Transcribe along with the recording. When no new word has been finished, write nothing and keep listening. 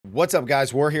What's up,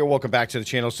 guys? War here. Welcome back to the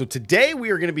channel. So today we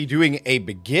are going to be doing a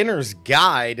beginner's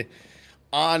guide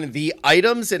on the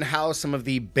items and how some of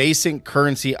the basic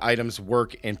currency items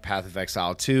work in Path of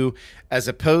Exile 2 as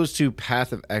opposed to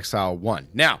Path of Exile 1.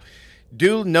 Now,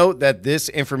 do note that this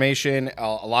information,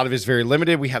 a lot of it is very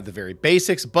limited. We have the very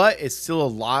basics, but it's still a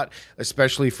lot,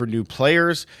 especially for new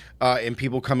players and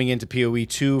people coming into PoE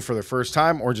 2 for their first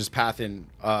time or just Path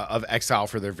of Exile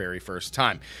for their very first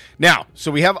time. Now,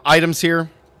 so we have items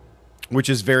here, which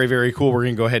is very, very cool. We're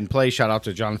going to go ahead and play. Shout out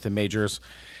to Jonathan Majors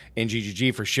and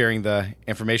GGG for sharing the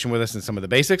information with us and some of the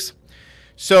basics.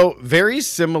 So very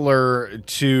similar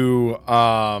to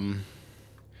Path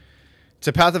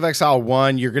of Exile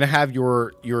 1, you're going to have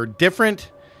your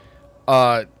different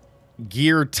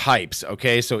gear types,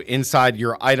 okay? So inside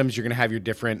your items, you're going to have your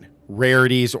different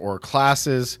rarities or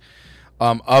classes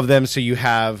of them. So you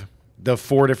have the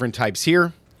 4 different types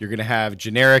here. You're going to have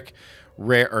generic,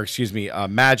 rare, or excuse me,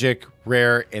 magic,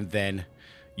 rare, and then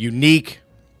unique,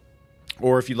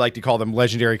 or if you'd like to call them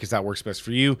legendary because that works best for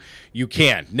you, you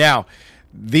can. Now,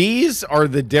 these are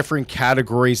the different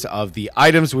categories of the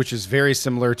items, which is very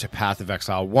similar to Path of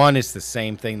Exile 1. It's the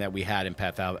same thing that we had in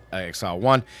Path of Exile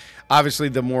 1. Obviously,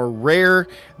 the more rare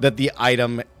that the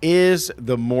item is,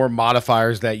 the more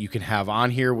modifiers that you can have on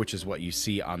here, which is what you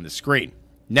see on the screen.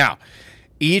 Now,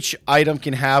 each item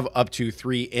can have up to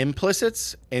 3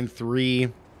 implicits and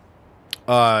 3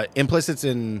 implicits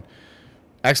and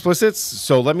explicits.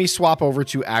 So let me swap over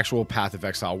to actual Path of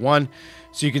Exile 1.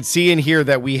 So you can see in here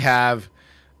that we have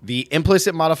the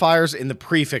implicit modifiers and the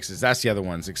prefixes. That's the other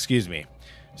ones, excuse me.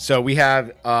 So we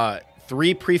have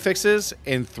 3 prefixes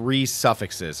and 3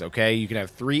 suffixes, okay? You can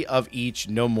have 3 of each,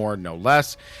 no more, no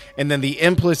less. And then the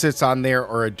implicits on there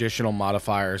are additional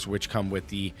modifiers which come with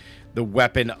the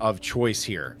weapon of choice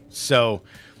here. So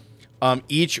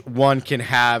each one can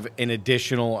have an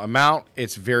additional amount.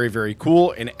 It's very, very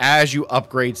cool. And as you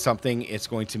upgrade something, it's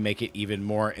going to make it even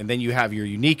more. And then you have your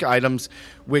unique items,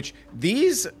 which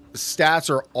these stats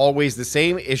are always the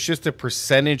same. It's just the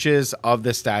percentages of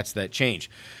the stats that change.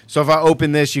 So if I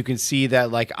open this, you can see that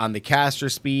like on the caster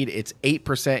speed, it's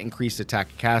 8% increased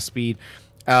attack and cast speed.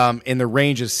 In the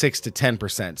range of 6 to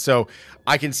 10%. So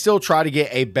I can still try to get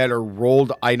a better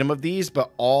rolled item of these, but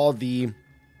all the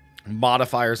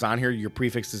modifiers on here, your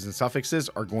prefixes and suffixes,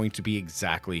 are going to be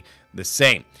exactly the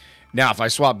same. Now, if I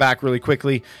swap back really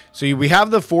quickly, so we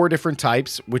have the 4 different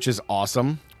types, which is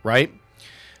awesome, right?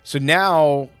 So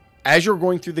now, as you're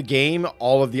going through the game,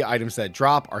 all of the items that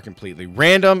drop are completely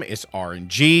random. It's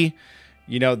RNG.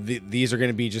 You know, these are going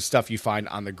to be just stuff you find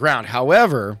on the ground.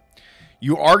 However,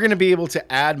 you are going to be able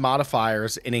to add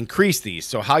modifiers and increase these.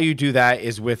 So how you do that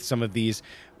is with some of these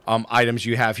items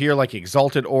you have here, like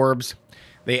Exalted Orbs.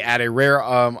 They add a rare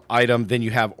item. Then you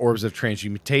have Orbs of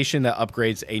Transmutation that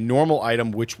upgrades a normal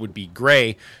item, which would be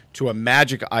gray, to a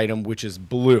magic item, which is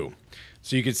blue.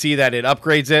 So you can see that it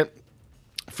upgrades it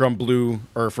from blue,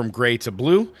 or from gray to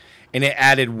blue. And it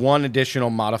added 1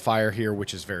 additional modifier here,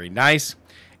 which is very nice.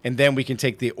 And then we can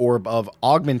take the Orb of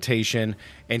Augmentation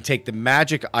and take the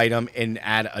magic item and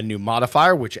add a new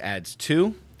modifier, which adds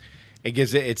 2. It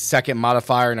gives it its second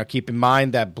modifier. Now keep in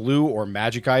mind that blue or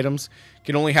magic items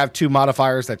can only have 2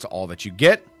 modifiers. That's all that you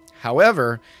get.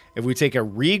 However, if we take a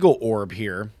Regal Orb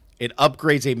here, it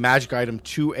upgrades a magic item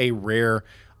to a rare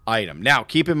item. Now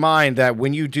keep in mind that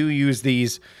when you do use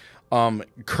these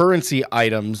currency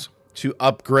items to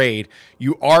upgrade,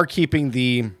 you are keeping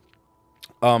the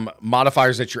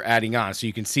modifiers that you're adding on. So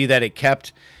you can see that it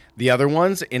kept the other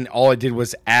ones, and all it did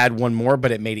was add 1 more,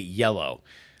 but it made it yellow.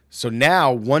 So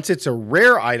now, once it's a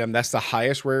rare item, that's the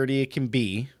highest rarity it can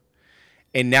be.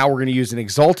 And now we're going to use an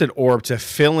Exalted Orb to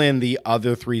fill in the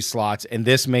other 3 slots, and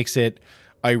this makes it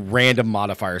a random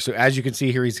modifier. So as you can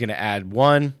see here, he's going to add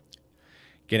 1,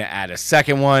 going to add a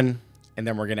second one, and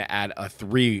then we're going to add a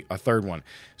third one.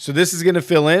 So this is going to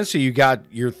fill in. So you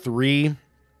got your 3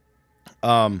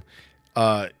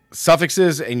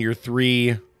 suffixes and your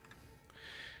 3.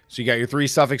 So you got your 3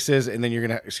 suffixes, and then you're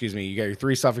gonna, excuse me, you got your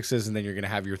 3 suffixes, and then you're gonna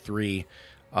have your 3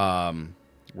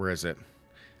 where is it,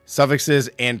 suffixes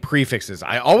and prefixes.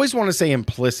 I always want to say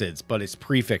implicits, but it's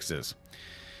prefixes.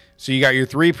 So you got your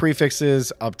 3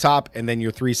 prefixes up top, and then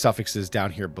your 3 suffixes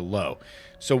down here below.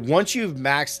 So once you've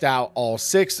maxed out all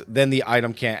 6, then the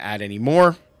item can't add any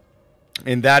more,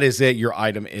 and that is it. Your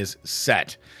item is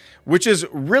set, which is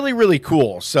really, really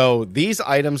cool. So these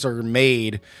items are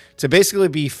made to basically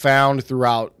be found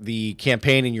throughout the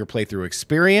campaign in your playthrough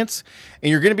experience. And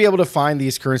you're going to be able to find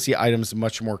these currency items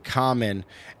much more common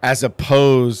as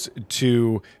opposed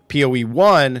to PoE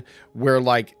 1, where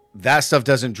like that stuff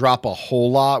doesn't drop a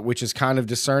whole lot, which is kind of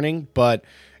discerning. But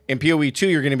In PoE 2,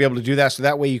 you're going to be able to do that, so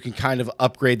that way you can kind of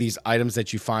upgrade these items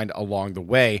that you find along the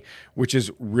way, which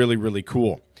is really, really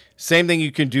cool. Same thing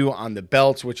you can do on the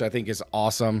belts, which I think is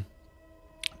awesome.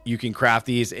 You can craft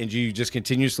these, and you just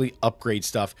continuously upgrade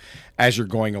stuff as you're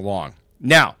going along.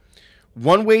 Now,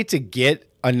 another way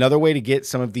to get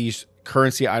some of these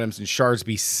currency items and shards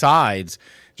besides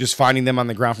just finding them on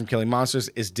the ground from killing monsters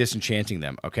is disenchanting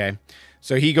them, okay?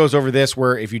 So he goes over this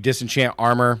where if you disenchant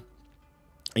armor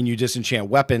and you disenchant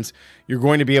weapons, you're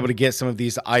going to be able to get some of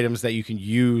these items that you can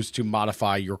use to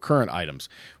modify your current items,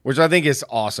 which I think is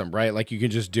awesome, right? Like you can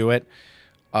just do it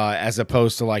as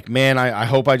opposed to like, man, I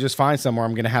hope I just find some or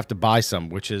I'm going to have to buy some,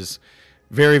 which is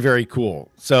very, very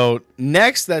cool. So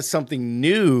next, that's something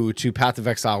new to Path of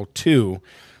Exile 2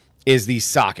 is these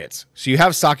sockets. So you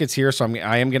have sockets here, so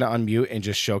I am going to unmute and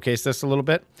just showcase this a little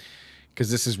bit because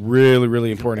this is really,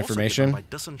 really important information. By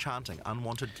disenchanting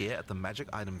unwanted gear at the magic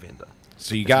item vendor.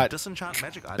 So you got disenchant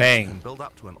magic items, bang. You can build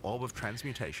up to an orb of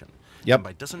transmutation. Yep. And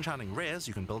by disenchanting rares,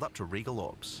 you can build up to regal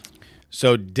orbs.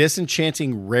 So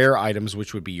disenchanting rare items,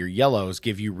 which would be your yellows,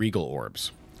 give you regal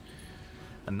orbs.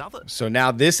 So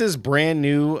now this is brand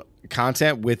new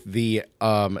content with the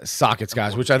sockets,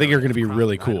 guys, which I think are going to be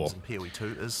really cool. In PoE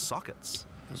 2 is sockets.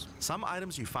 Some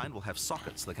items you find will have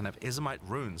sockets that can have Ezomite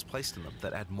runes placed in them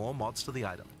that add more mods to the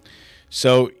item.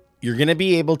 So you're going to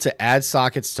be able to add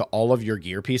sockets to all of your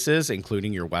gear pieces,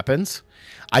 including your weapons.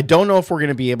 I don't know if we're going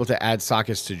to be able to add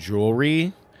sockets to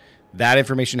jewelry. That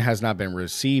information has not been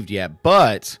received yet,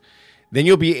 but then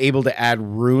you'll be able to add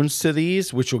runes to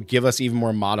these, which will give us even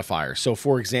more modifiers. So,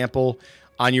 for example,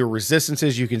 on your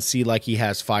resistances, you can see like he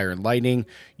has fire and lightning.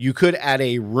 You could add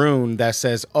a rune that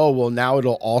says, oh, well, now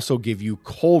it'll also give you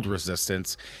cold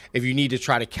resistance if you need to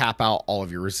try to cap out all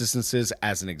of your resistances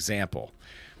as an example.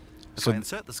 So I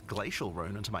insert this glacial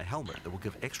rune into my helmet that will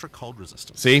give extra cold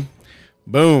resistance. See?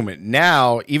 Boom.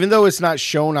 Now, even though it's not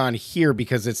shown on here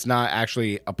because it's not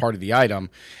actually a part of the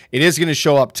item, it is going to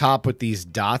show up top with these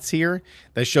dots here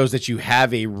that shows that you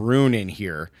have a rune in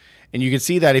here. And you can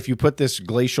see that if you put this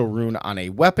glacial rune on a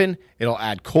weapon, it'll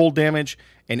add cold damage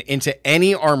and into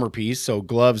any armor piece. So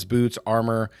gloves, boots,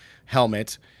 armor,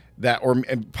 helmet, or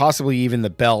possibly even the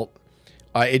belt.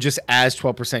 It just adds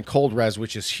 12% cold res,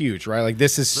 which is huge, right? Like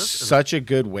this is such a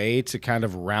good way to kind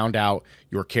of round out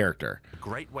your character. A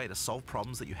great way to solve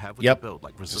problems that you have with your build,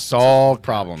 like resistance. Solve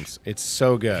problems. It's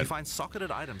so good. If you find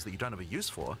socketed items that you don't have a use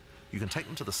for, you can take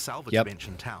them to the salvage bench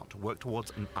in town to work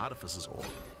towards an artificer's orb.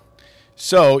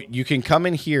 So you can come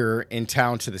in here in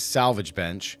town to the salvage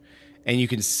bench, and you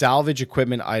can salvage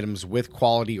equipment items with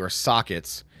quality or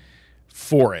sockets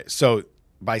for it. So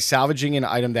by salvaging an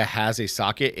item that has a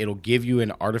socket, it'll give you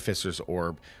an artificer's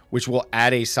orb, which will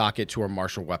add a socket to a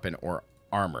martial weapon or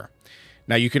armor.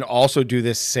 Now, you can also do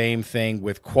this same thing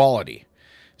with quality.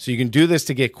 So you can do this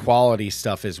to get quality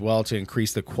stuff as well to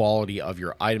increase the quality of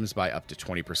your items by up to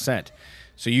 20%.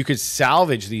 So you could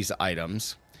salvage these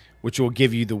items, which will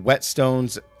give you the wet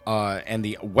stones and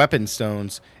the weapon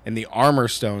stones and the armor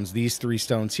stones, these three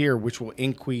stones here, which will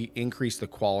increase the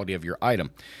quality of your item.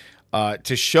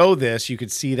 To show this, you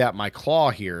could see that my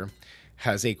claw here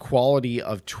has a quality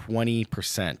of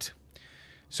 20%.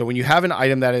 So when you have an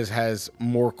item that has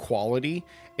more quality,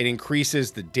 it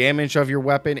increases the damage of your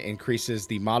weapon, increases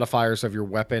the modifiers of your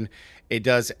weapon. It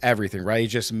does everything, right? It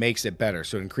just makes it better.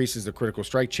 So it increases the critical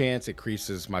strike chance, it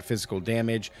increases my physical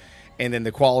damage, and then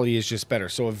the quality is just better.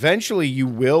 So eventually you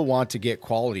will want to get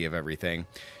quality of everything.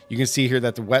 You can see here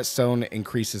that the whetstone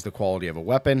increases the quality of a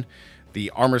weapon. The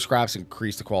armor scraps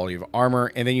increase the quality of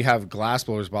armor. And then you have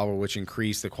glassblowers bauble, which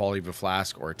increase the quality of a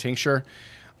flask or a tincture.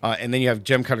 And then you have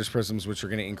gem cutters prisms, which are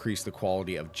going to increase the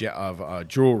quality of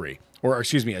jewelry, or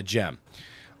excuse me, a gem.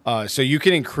 So you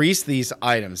can increase these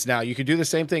items. Now, you could do the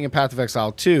same thing in Path of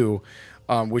Exile 2,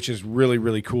 which is really,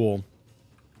 really cool,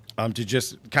 to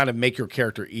just kind of make your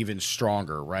character even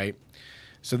stronger, right?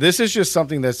 So this is just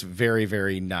something that's very,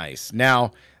 very nice.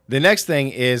 Now, the next thing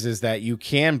is that you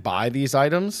can buy these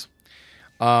items.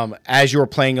 As you're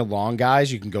playing along,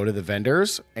 guys, you can go to the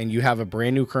vendors, and you have a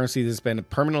brand new currency that's been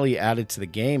permanently added to the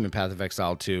game in Path of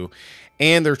Exile 2,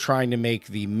 and they're trying to make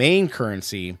the main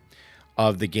currency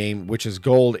of the game, which is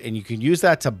gold, and you can use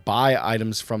that to buy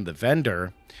items from the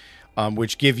vendor,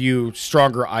 which give you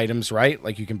stronger items, right?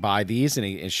 Like you can buy these, and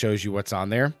it shows you what's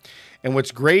on there. And what's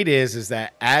great is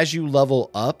that as you level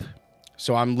up,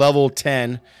 so I'm level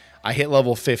 10, I hit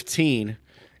level 15,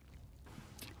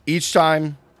 each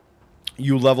time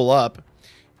you level up,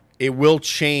 it will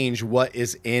change what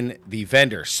is in the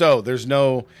vendor. So there's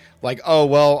no like, oh,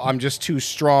 well, I'm just too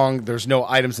strong. There's no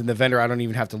items in the vendor. I don't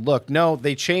even have to look. No,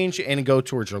 they change and go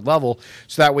towards your level.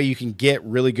 So that way you can get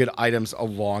really good items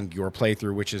along your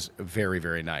playthrough, which is very,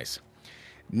 very nice.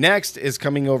 Next is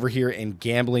coming over here and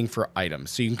gambling for items.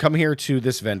 So you can come here to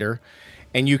this vendor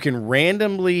and you can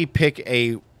randomly pick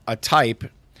a type.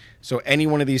 So any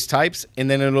one of these types, and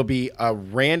then it'll be a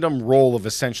random roll of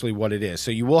essentially what it is. So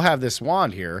you will have this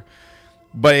wand here,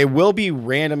 but it will be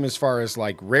random as far as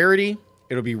like rarity.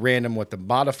 It'll be random what the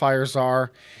modifiers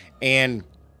are, and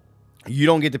you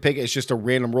don't get to pick it. It's just a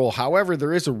random roll. However,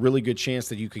 there is a really good chance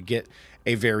that you could get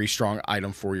a very strong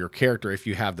item for your character if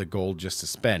you have the gold just to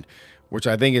spend, which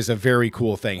I think is a very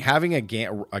cool thing. Having a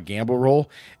gamble roll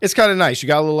is kind of nice. You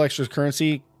got a little extra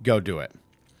currency, go do it.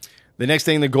 The next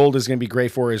thing the gold is going to be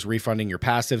great for is refunding your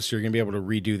passives. So you're going to be able to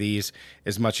redo these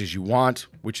as much as you want,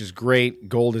 which is great.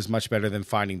 Gold is much better than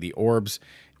finding the orbs.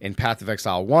 In Path of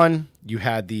Exile 1, you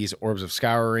had these Orbs of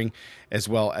Scouring, as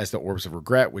well as the Orbs of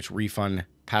Regret, which refund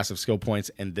passive skill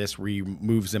points, and this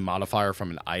removes a modifier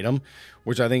from an item,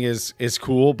 which I think is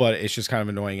cool, but it's just kind of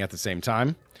annoying at the same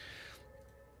time.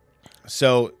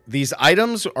 So these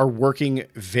items are working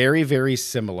very, very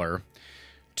similar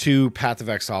to Path of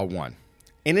Exile 1.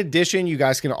 In addition, you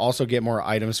guys can also get more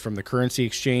items from the currency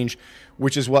exchange,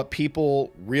 which is what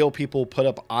real people put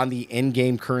up on the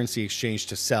in-game currency exchange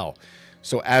to sell.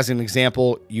 So as an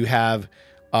example, you have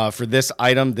for this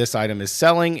item is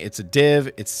selling. It's a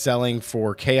div. It's selling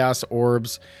for chaos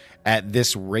orbs at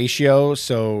this ratio.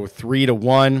 So 3 to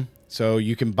 1. So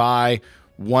you can buy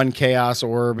 1 chaos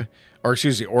orb, or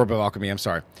excuse me, orb of alchemy. I'm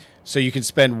sorry. So you can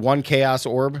spend 1 chaos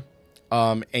orb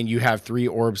and you have 3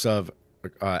 orbs of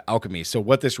alchemy. So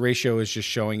what this ratio is just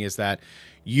showing is that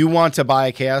you want to buy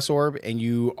a chaos orb and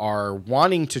you are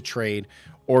wanting to trade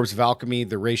orbs of alchemy.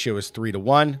 The ratio is 3 to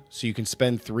 1, so you can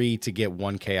spend 3 to get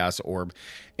 1 chaos orb.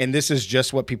 And this is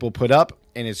just what people put up,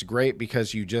 and it's great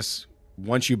because you just,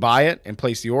 once you buy it and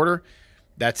place the order,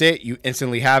 that's it. You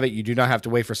instantly have it. You do not have to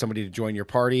wait for somebody to join your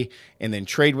party and then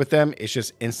trade with them. It's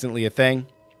just instantly a thing.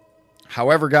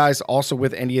 However, guys, also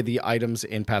with any of the items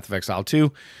in Path of Exile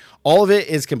 2, all of it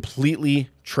is completely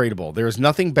tradable. There is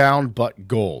nothing bound but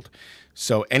gold.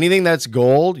 So anything that's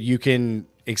gold, you can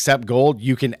accept gold.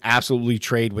 You can absolutely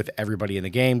trade with everybody in the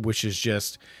game, which is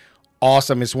just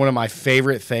awesome. It's one of my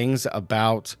favorite things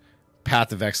about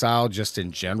Path of Exile, just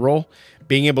in general.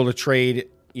 Being able to trade,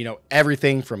 you know,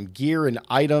 everything from gear and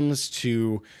items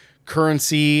to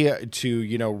currency to,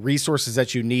 you know, resources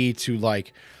that you need to,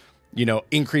 like, you know,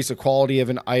 increase the quality of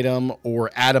an item or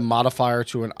add a modifier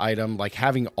to an item. Like,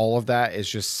 having all of that is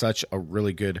just such a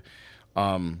really good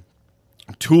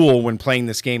tool when playing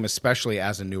this game, especially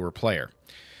as a newer player.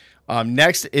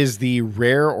 Next is the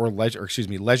rare or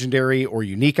legendary or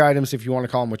unique items, if you want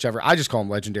to call them, whichever. I just call them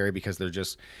legendary because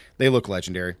they look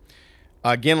legendary.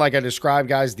 Again, like I described,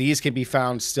 guys, these can be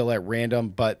found still at random,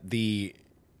 but the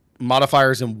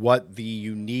modifiers and what the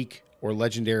unique or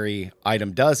legendary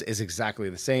item does is exactly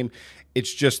the same.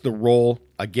 It's just the roll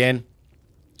again.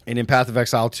 And in Path of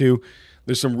Exile 2,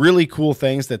 there's some really cool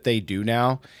things that they do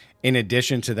now. In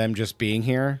addition to them just being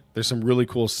here, there's some really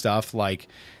cool stuff like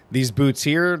these boots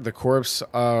here, the corpse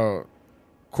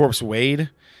wade.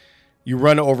 You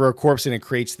run over a corpse and it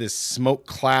creates this smoke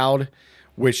cloud,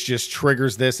 which just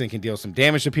triggers this and can deal some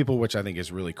damage to people, which I think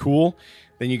is really cool.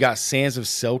 Then you got Sands of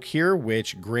Silk here,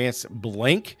 which grants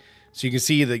blink. So you can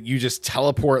see that you just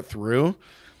teleport through.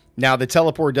 Now the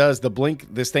teleport does, the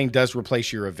blink, this thing does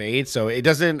replace your evade. So it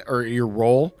doesn't, or your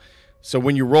roll. So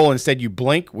when you roll, instead you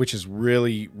blink, which is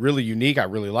really, really unique. I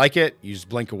really like it. You just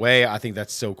blink away. I think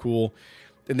that's so cool.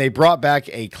 Then they brought back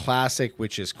a classic,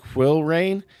 which is Quill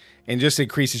Rain, and just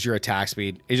increases your attack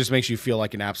speed. It just makes you feel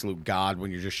like an absolute god when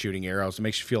you're just shooting arrows. It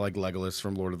makes you feel like Legolas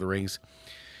from Lord of the Rings.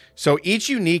 So each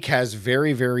unique has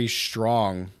very, very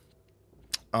strong,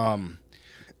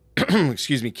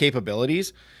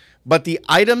 capabilities. But the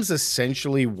items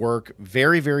essentially work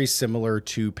very, very similar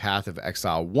to Path of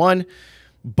Exile 1.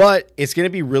 But it's going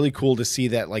to be really cool to see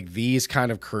that, like, these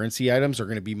kind of currency items are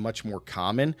going to be much more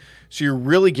common. So you're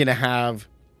really going to have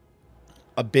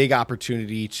a big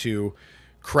opportunity to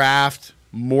craft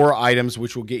more items,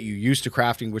 which will get you used to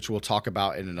crafting, which we'll talk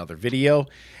about in another video,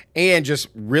 and just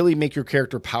really make your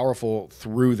character powerful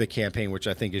through the campaign, which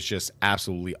I think is just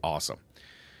absolutely awesome.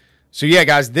 So yeah,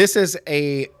 guys, this is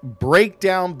a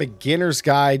breakdown beginner's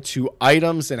guide to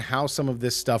items and how some of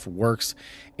this stuff works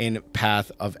in Path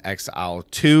of Exile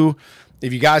 2.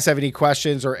 If you guys have any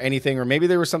questions or anything, or maybe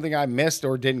there was something I missed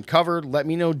or didn't cover, let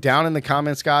me know down in the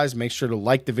comments, guys. Make sure to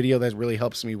like the video. That really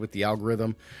helps me with the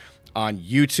algorithm on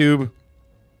YouTube.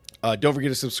 Don't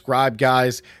forget to subscribe,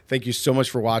 guys. Thank you so much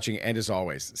for watching. And as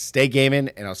always, stay gaming,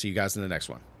 and I'll see you guys in the next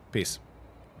one. Peace.